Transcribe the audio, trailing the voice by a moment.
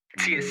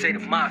TSA the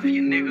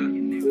Mafia,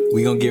 nigga.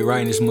 We gon' get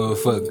right in this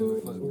motherfucker.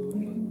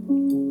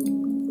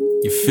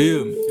 You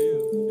feel me?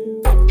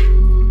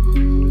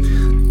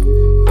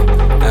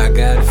 I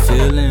got a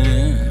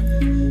feeling.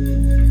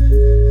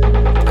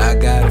 I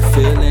got a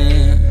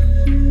feeling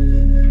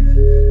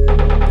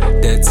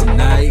that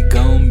tonight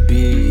gon'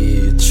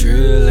 be a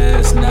trill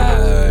last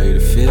night. A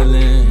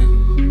feeling.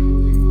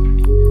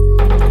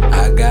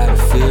 I got a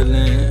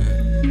feeling.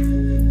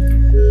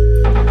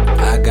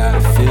 I got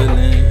a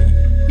feeling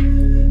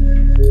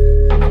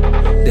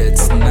that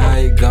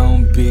tonight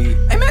gon' be.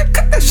 Hey man,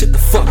 cut that shit the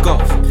fuck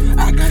off.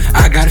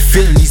 I got a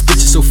feeling these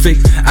bitches so fake.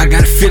 I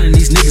got a feeling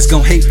these niggas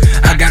gon' hate.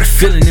 I got a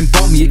feeling and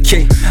bought me a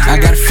cake. I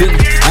got a feeling,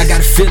 I got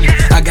a feeling,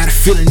 I got a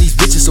feeling these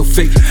bitches so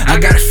fake. I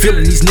got a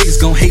feeling these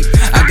niggas gon' hate.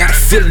 I got a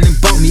feeling and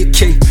bought me a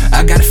cake.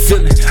 I got a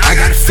feeling, I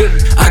got a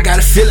feeling, I got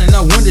a feeling I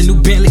won the new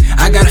Bentley.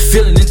 I got a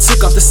feeling and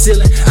took off the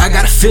ceiling. I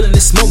got a feeling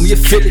and smoked me a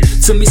Philly.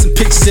 Took me some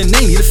pictures and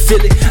they need to feel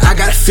it. I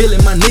got a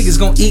feeling my niggas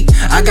gon' eat.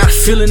 I got a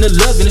feeling of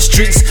love in the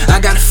streets. I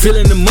got a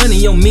feeling the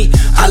money on me.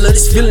 I love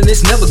this feeling,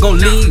 it's never gon'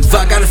 leave.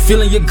 I got a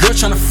feeling your girl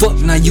tryna fuck.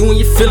 Now you and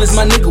your feelings,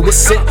 my nigga,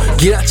 what's up?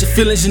 Get out your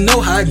feelings, you know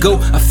how I go.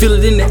 I feel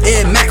it in the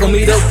air, Mac on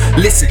me though.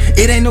 Listen,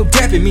 it ain't no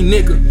dapping me,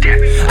 nigga.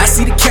 I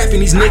see the cap in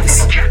these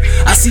niggas.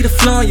 I see the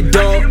flaw on your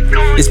dog.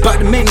 It's about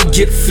to make me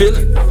get a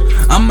feeling.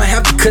 I'ma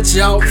have to cut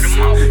you off.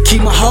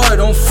 Keep my heart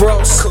on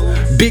frost.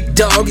 Big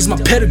dog is my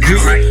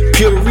pedigree.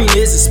 Pure arena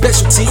is a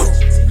specialty.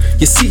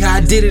 You see how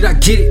I did it, I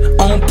get it.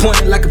 On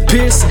point like a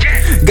piercing.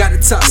 Got the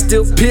top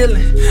still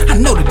peeling. I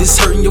know that this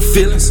hurting your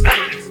feelings.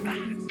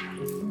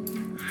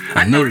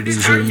 I know that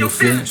this hurting your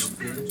feelings.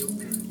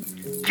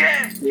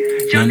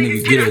 Young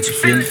nigga, get out your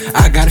feelings.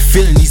 I got a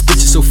feeling these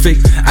bitches so fake.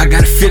 I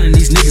got a feeling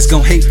these niggas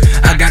gon' hate.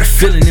 I got a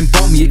feeling and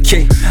bought me a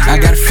cake. I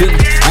got a feeling,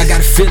 I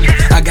got a feeling,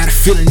 I got a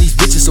feeling these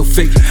bitches so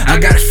fake. I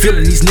got a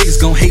feeling these niggas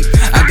gon' hate.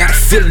 I got a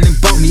feeling and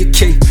bought me a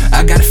cake.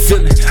 I got a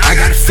feeling, I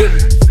got a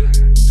feeling.